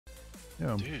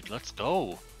Yeah. Dude, let's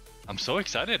go. I'm so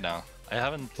excited now. I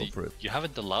haven't. Go for it. You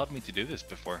haven't allowed me to do this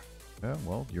before. Yeah,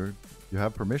 well, you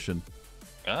have permission.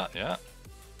 Yeah, yeah.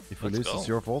 If we Let's lose, go. it's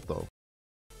your fault, though.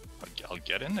 I'll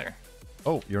get in there.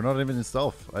 Oh, you're not even in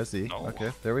stealth. I see. No.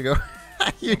 Okay, there we go.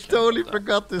 You totally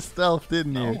forgot the stealth,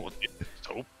 didn't you? No, it's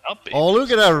up, baby. Oh, look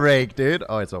at that rake, dude.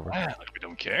 Oh, it's over. Yeah, like we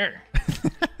don't care.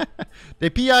 They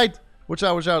PI'd. Watch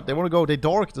out, watch out. They want to go. They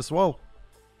dorked as well.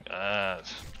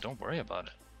 Don't worry about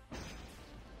it.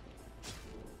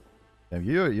 Damn,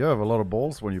 you have a lot of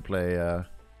balls when you play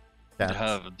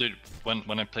cats. Dude,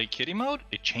 when I play kitty mode,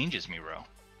 it changes me, bro.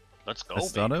 Let's go, I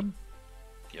stun baby. him.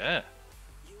 Yeah.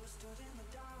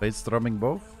 Played strumming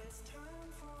both.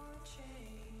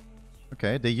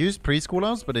 Okay, they used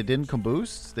pre-cooldowns, but they didn't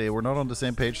comboost. They were not on the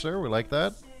same page there. We like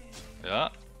that. Yeah.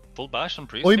 Full bash on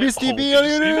priest. Oh, you missed DB,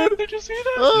 dude! Did you see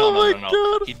that? Oh no, my no.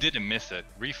 God. He didn't miss it.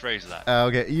 Rephrase that.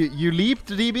 Okay, you leaped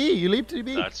DB. You leaped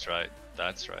DB. That's right.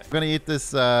 That's right. I'm gonna eat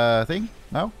this thing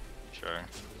now. Sure.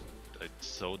 I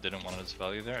so didn't want his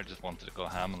value there. I just wanted to go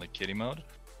ham on the kitty mode.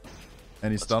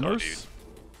 Any Let's go, stunners?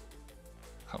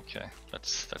 dude. Okay,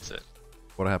 that's it.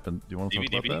 What happened? Do you want to talk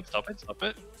DB, about that? stop it, stop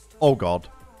it. Oh god.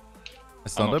 I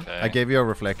stunned him. okay. I gave you a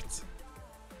reflect.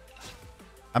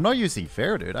 I'm not using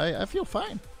fair, dude. I feel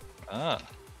fine. Ah.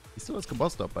 He still has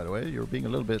combust up, by the way. You're being a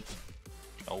little bit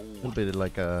Oh.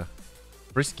 like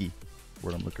frisky.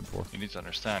 Word I'm looking for. You need to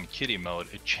understand, kitty mode,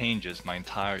 it changes my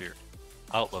entire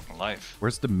outlook on life.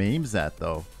 Where's the memes at,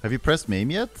 though? Have you pressed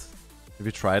meme yet? Have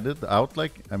you tried it out?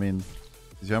 Like, I mean,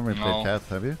 'cause you haven't really played cat,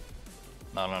 have you?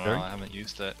 No, Sorry? I haven't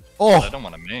used it. Oh! I don't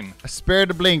want to meme. I spared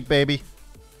the blink, baby.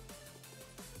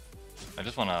 I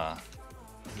just wanna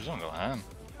go ham.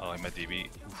 Oh, like my DB.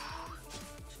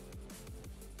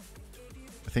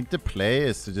 I think the play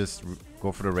is to just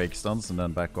go for the rake stuns and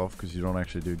then back off, because you don't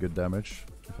actually do good damage,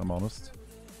 if I'm honest.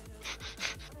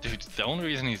 Dude, the only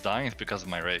reason he's dying is because of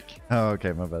my rake. Oh,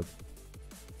 okay, my bad.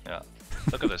 Yeah.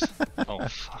 Look at this. Oh,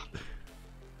 fuck.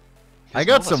 I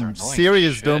got His Novas are some annoying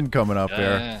serious shit. doom coming up Yeah, here.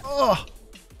 yeah. Oh!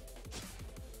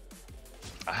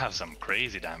 I have some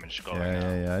crazy damage going Yeah, now.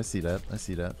 yeah, yeah, I see that. I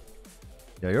see that.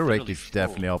 Yeah, your rake Literally is full.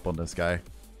 definitely up on this guy.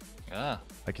 Yeah.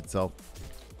 I can tell.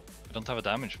 I don't have a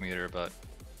damage meter, but...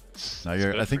 Now it's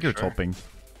you're. good I think for you're sure. topping,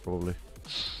 probably.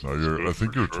 I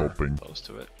think you're topping. Close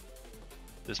to it.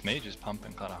 This mage is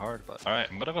pumping kind of hard, but... Alright,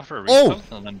 I'm gonna go for a Oh!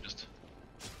 refill and then just...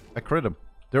 I crit him.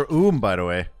 They're by the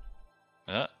way.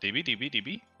 Yeah, DB, DB,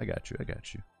 DB. I got you. I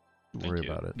got you. Don't Thank worry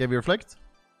you. about it. Gave you reflect.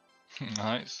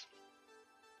 Nice.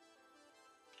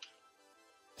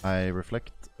 I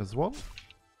reflect as well.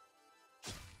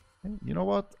 Hey, you know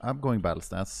what? I'm going battle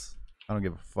stance. I don't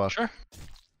give a fuck. Sure.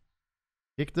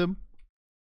 Kicked him.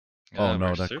 Yeah, Oh, no,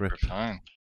 we're that super grip. fine.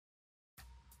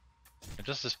 I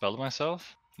just dispelled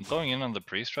myself. I'm going in on the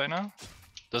priest right now.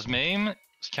 Does maim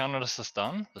count as a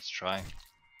stun? Let's try.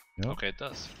 Yep. Okay, it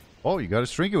does. Oh, you got to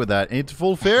shrink it with that. Ain't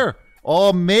full fair.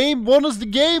 Oh, Mame won us the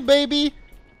game, baby.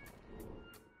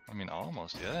 I mean,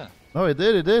 almost, yeah. Oh, it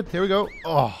did. It did. Here we go.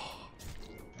 Oh,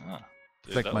 Ah,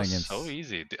 dude, like that my was games. so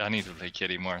easy. I need to play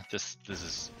kitty more. This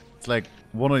is... it's like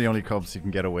one of the only comps you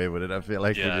can get away with it. I feel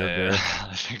like with your gear. Yeah,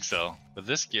 I think so. With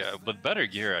this gear, with better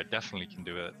gear, I definitely can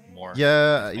do it more.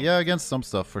 Yeah, yeah, against some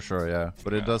stuff for sure. Yeah,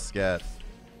 but it Yeah. does get a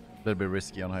little bit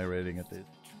risky on high rating at least.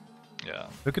 Yeah.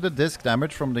 Look at the disc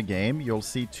damage from the game. You'll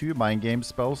see 2 mind game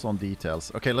spells on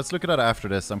details. Okay, let's look at that after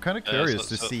this. I'm kind of curious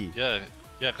to see. Yeah,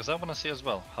 because I want to see as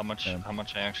well how much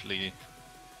I actually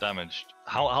damaged.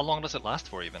 How long does it last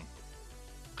for even?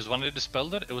 Because when I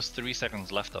dispelled it, it was 3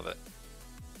 seconds left of it.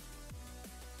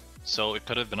 So it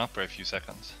could have been up for a few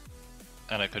seconds,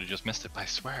 and I could have just missed it. But I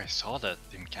swear I saw that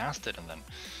him cast it, and then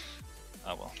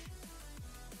oh well.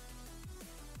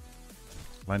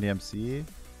 Blind MC. You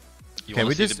Okay, wanna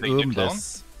we see the just big dick clone?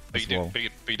 this. Big as dick, well. big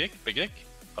dick, big dick.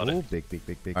 Got Oh, it.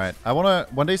 big. All right, I wanna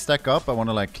when they stack up, I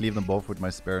wanna like cleave them both with my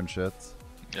spear and shit.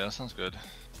 Yeah, that sounds good.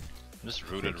 Just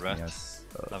rooted Takes me red. as,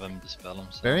 Have him dispel him.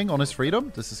 Bearing on his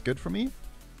freedom. This is good for me.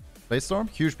 Bladestorm,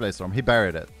 huge Bladestorm. He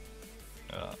buried it.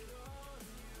 Yeah.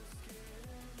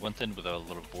 Went in with a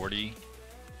little boardy.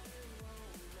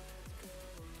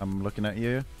 I'm looking at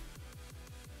you.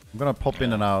 I'm gonna pop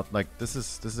in and out. Like this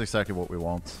is exactly what we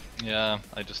want. Yeah,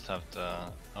 I just have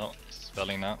to. Oh,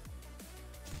 spelling now.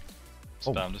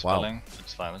 Oh, Spam wow. dispelling.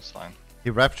 It's fine. It's fine. He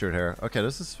raptured here. Okay,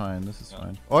 this is fine. This is Yeah.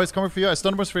 fine. Oh, he's coming for you. I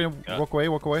stunned him with freedom. Yeah. Walk away.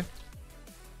 Walk away.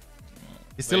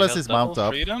 He still Wait, has his mount double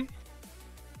up. Freedom?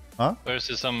 Huh? Or is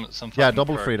there some Yeah, fucking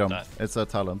double perk freedom. that- It's a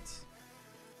talent.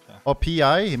 Okay. Oh,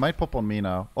 PI. He might pop on me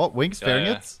now. Oh, Wings fairing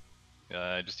yeah. it.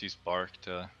 Yeah, I just use Bark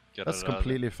to get That's it out.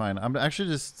 completely fine. I'm actually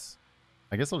just.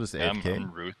 I guess I'll just Yeah, 8k.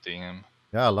 I'm rooting him.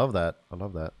 Yeah, I love that. I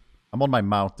love that. I'm on my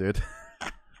mount, dude.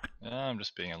 Yeah, I'm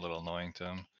just being a little annoying to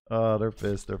him. Oh, they're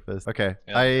pissed. They're pissed. Okay,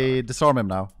 Yeah, I disarm him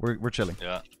now. We're chilling.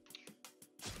 Yeah.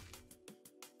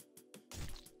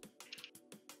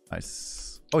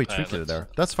 Nice. Oh, he Okay, trinketed let's- there.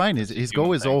 That's fine. His let's go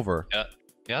do is thing. over. Yeah.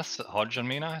 Yes, Hodge on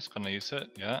me now. He's gonna use it.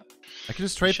 Yeah. I can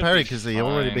just trade should parry be because he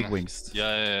already big fine. wings.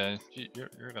 Yeah.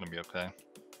 You're gonna be okay.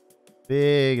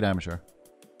 Big damager.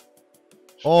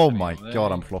 Oh Getting my away.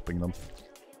 god, I'm flopping them.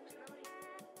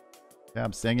 Yeah,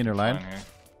 I'm staying in your line. Fine here.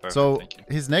 Perfect, So thank you.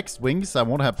 his next wings, I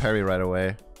won't have parry right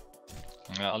away.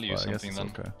 Yeah, I'll Well, use I guess something it's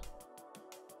then. okay.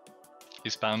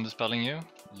 He's spam dispelling you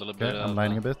a little Okay, bit. I'm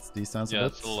lining a bit. Distance Yeah, a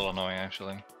it's bit. a little annoying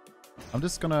actually. I'm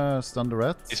just gonna stun the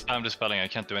red. He's spam dispelling. I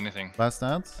can't do anything. Last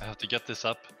dance. I have to get this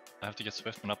up. I have to get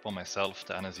Swiftman up on myself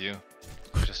to NSU.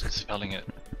 Just dispelling it.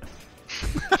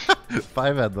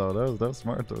 5-head though. That was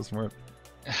smart. That was smart.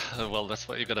 Well, that's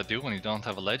what you gotta do when you don't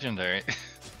have a legendary.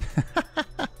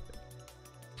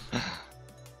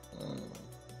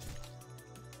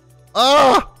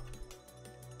 Ah!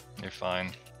 You're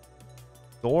fine.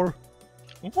 Door.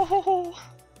 Woohoo!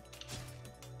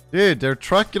 Dude, they're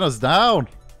trucking us down.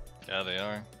 Yeah, they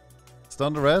are.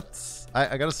 Stun the reds.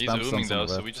 I gotta He's spam ooming stuns though, on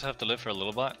the so red. we just have to live for a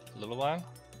little while.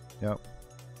 Yep.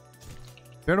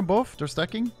 Bear them both. They're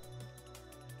stacking.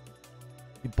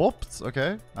 He bopped.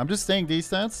 Okay. I'm just staying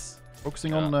distance.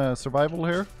 Focusing on survival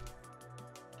here.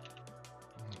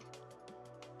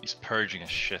 He's purging a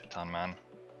shit ton, man.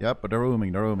 Yep, but they're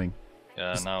rooming. They're rooming.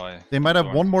 Yeah, now I. They might have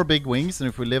Door. one more big wings, and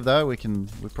if we live that, we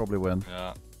probably win.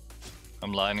 Yeah.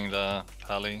 I'm lining the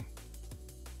pally.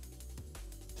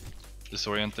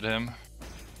 Disoriented him.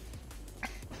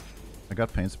 I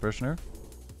got pain suppression here.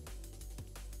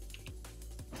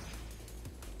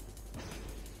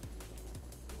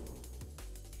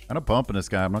 I'm not pumping this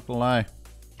guy. I'm not gonna lie.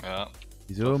 Yeah.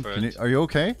 He's Go oom. for Can it. you, are you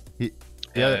okay?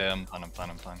 Yeah, I'm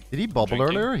fine. Did he bubble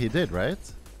Drinking. earlier? He did, right?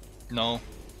 No.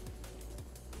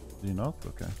 Did he not?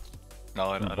 Okay. No,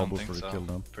 I don't bubble think for the so. kill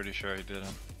then. Pretty sure he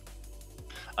didn't.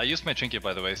 I used my trinket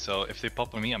by the way, so if they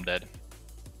pop on me, I'm dead.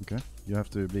 Okay. You have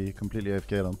to be completely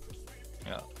AFK then.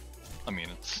 Yeah. I mean,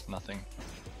 it's nothing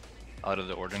out of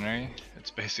the ordinary.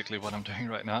 It's basically what I'm doing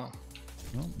right now.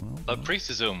 No. But priest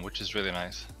is zoom, which is really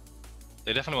nice.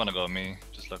 They definitely want to go at me.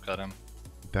 Just look at him.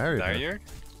 Barrier. Barrier?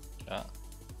 Yeah.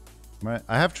 Right.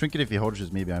 I have trinket if he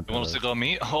hodges me behind He wants to pillar. go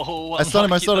me? Oh, I stun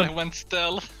him, I unlucky stun that him. I went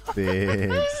stealth.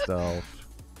 Big stealth.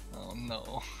 Oh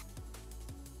no.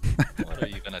 What are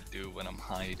you gonna do when I'm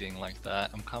hiding like that?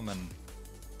 I'm coming.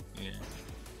 Yeah.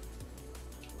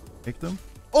 Kicked him.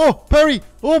 Oh, parry!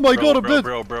 Oh my god, I'm dead!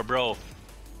 Bro.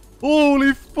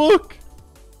 Holy fuck!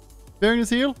 Bearing his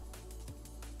heel?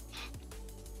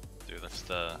 Dude,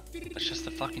 that's just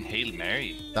a fucking Hail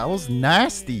Mary. That was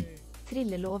nasty.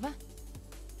 Trillelove.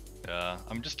 Yeah,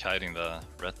 I'm just kiting the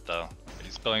red though.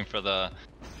 He's going for the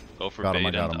go for Got him,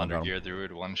 I bait got and him, I got under gear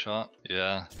Druid one shot.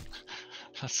 Yeah.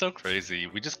 That's so crazy.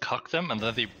 We just cocked them and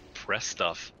then they press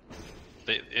stuff.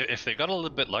 If they got a little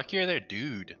bit luckier there,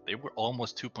 dude, they were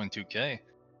almost 2.2k.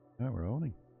 Yeah, we're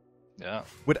owning. Yeah.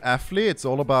 With Affley, it's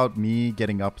all about me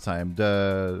getting uptime.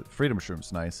 The Freedom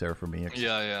Shroom's nice there for me. Actually.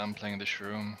 Yeah, I'm playing the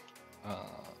Shroom.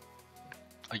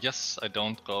 I guess I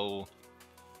don't go...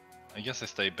 I guess I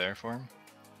stay Bear form.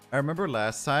 I remember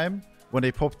last time when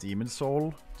they popped Demon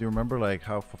Soul. Do you remember like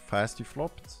how fast you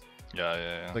flopped?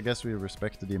 Yeah. So I guess we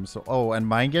respect the Demon Soul. Oh, and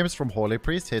Mind Games from Holy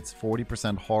Priest hits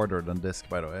 40% harder than Disc,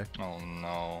 by the way. Oh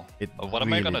no. It What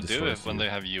am I really gonna do destroys if when you. they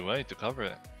have UA to cover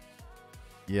it?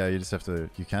 Yeah, you just have to...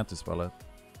 You can't dispel it.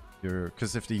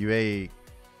 Because if the UA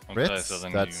crits, so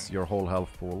then that's your whole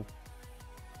health pool.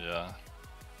 Yeah.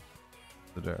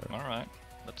 So there. Alright.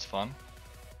 That's fun.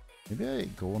 Maybe I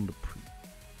go on the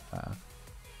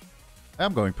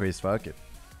I'm going priest, fuck it.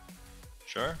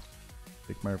 Sure.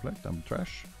 Take my reflect, I'm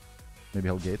trash. Maybe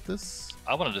I'll gate this.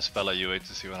 I wanna dispel a UA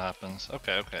to see what happens.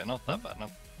 Okay, not that bad.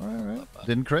 Alright. Not bad.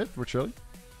 Didn't crit, we're chilling.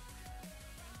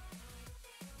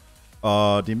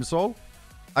 Demon Soul.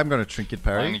 I'm gonna trinket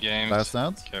parry. Mind games. Last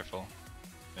dance. Careful.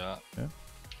 Yeah.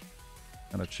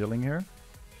 Kinda chilling here.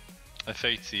 I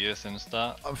faked CS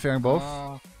insta. I'm fearing both.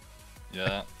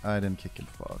 Yeah. I didn't kick him,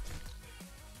 fuck.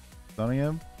 Stunning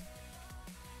him.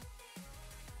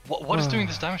 What is doing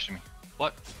this damage to me?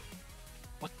 What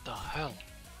the hell?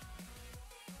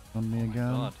 On me Oh my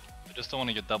again. god. I just don't want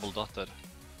to get double dotted.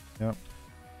 Yep.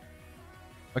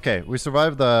 Okay, we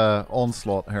survived the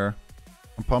onslaught here.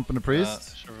 I'm pumping the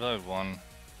priest. Survived one.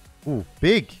 Ooh,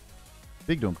 big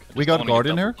dunk. I We just don't got wanna get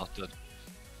Guardian here. double dotted.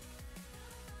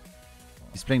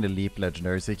 He's playing the leap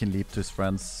legendary, so he can leap to his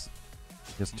friends.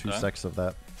 He has 2 Okay. stacks of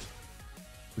that.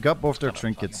 We got both their Kinda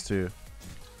trinkets too.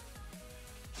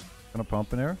 Gonna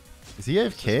pump in here. Is he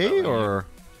Just AFK telling or?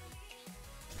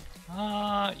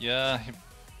 Yeah.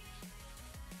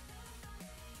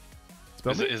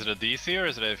 Spell me? Is it a DC or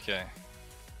is it AFK?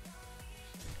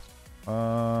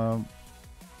 I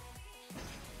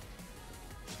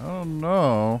don't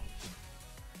know.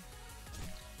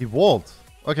 He walled.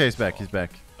 Okay, he's back. He's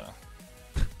back.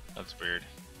 That's weird.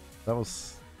 That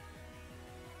was.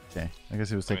 Okay, I guess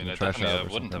he was taking the I trash definitely out.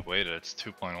 Or wouldn't something. have waited. It's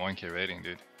 2.1k rating,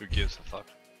 dude. Who gives a fuck?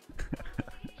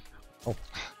 Oh,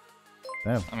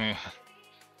 damn! I mean,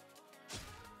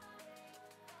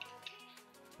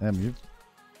 Damn you!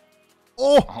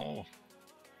 Oh! oh.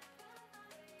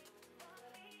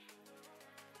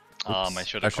 Oops, I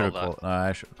should have called that. No,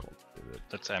 I should have called.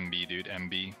 That's MB, dude.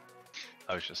 MB.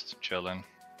 I was just chilling.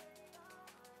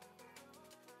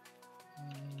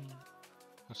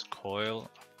 Who's Coil?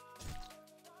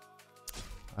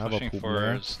 I have a Pushing pool for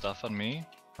there. stuff on me.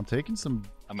 I'm taking some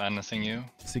I'm menacing you.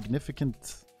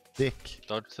 significant dick.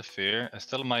 Dodge the fear. I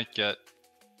still might get.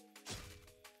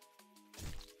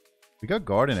 We got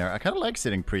guard in there. I kind of like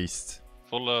sitting priest.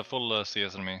 Full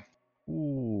CS on me.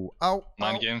 Ooh, ow!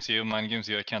 Mind ow. games you. Mind games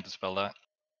you. I can't dispel that.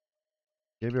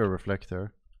 Gave you a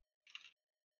reflector.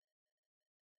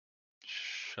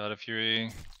 Shadow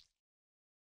Fury.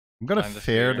 I'm gonna Find the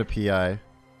fear fear. the PI.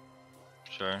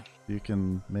 Sure. You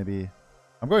can maybe.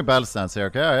 I'm going battle stance here.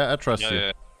 Okay, I trust you.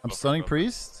 Yeah. I'm Go for it, stunning go for it.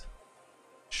 priest.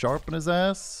 Sharpen his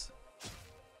ass.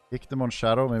 Kicked him on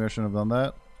shadow. Maybe I shouldn't have done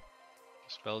that.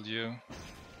 Spelled you.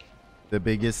 The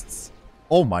biggest.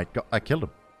 Oh my god! I killed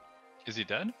him. Is he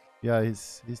dead? Yeah,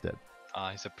 he's dead.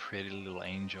 Ah, he's a pretty little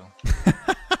angel.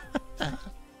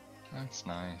 That's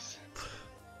nice.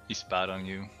 He spat on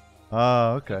you.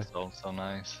 Ah, okay. So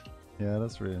nice. Yeah,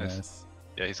 that's really Nice. nice.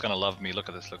 Yeah, he's gonna love me. Look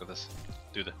at this. Look at this.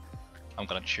 Do the. I'm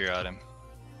gonna cheer at him.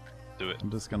 Do it. I'm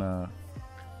just gonna.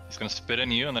 He's gonna spit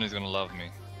in you and then he's gonna love me.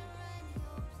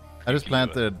 I just can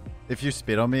do it. planted. If you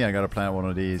spit on me, I gotta plant one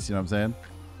of these. You know what I'm saying?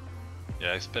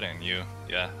 Yeah, he's spitting on you.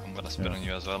 Yeah, I'm gonna spit Yeah. on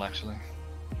you as well, actually.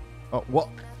 Oh, what?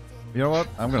 You know what?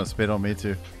 I'm gonna spit on me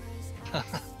too.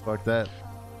 Fuck that.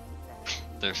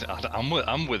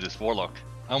 I'm with this warlock.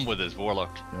 I'm with this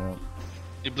warlock. Yeah.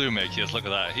 He blew me a kiss. Look at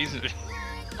that. He's.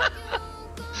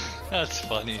 That's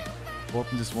funny.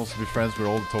 Båten just wants to be friends with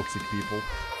all the toxic people.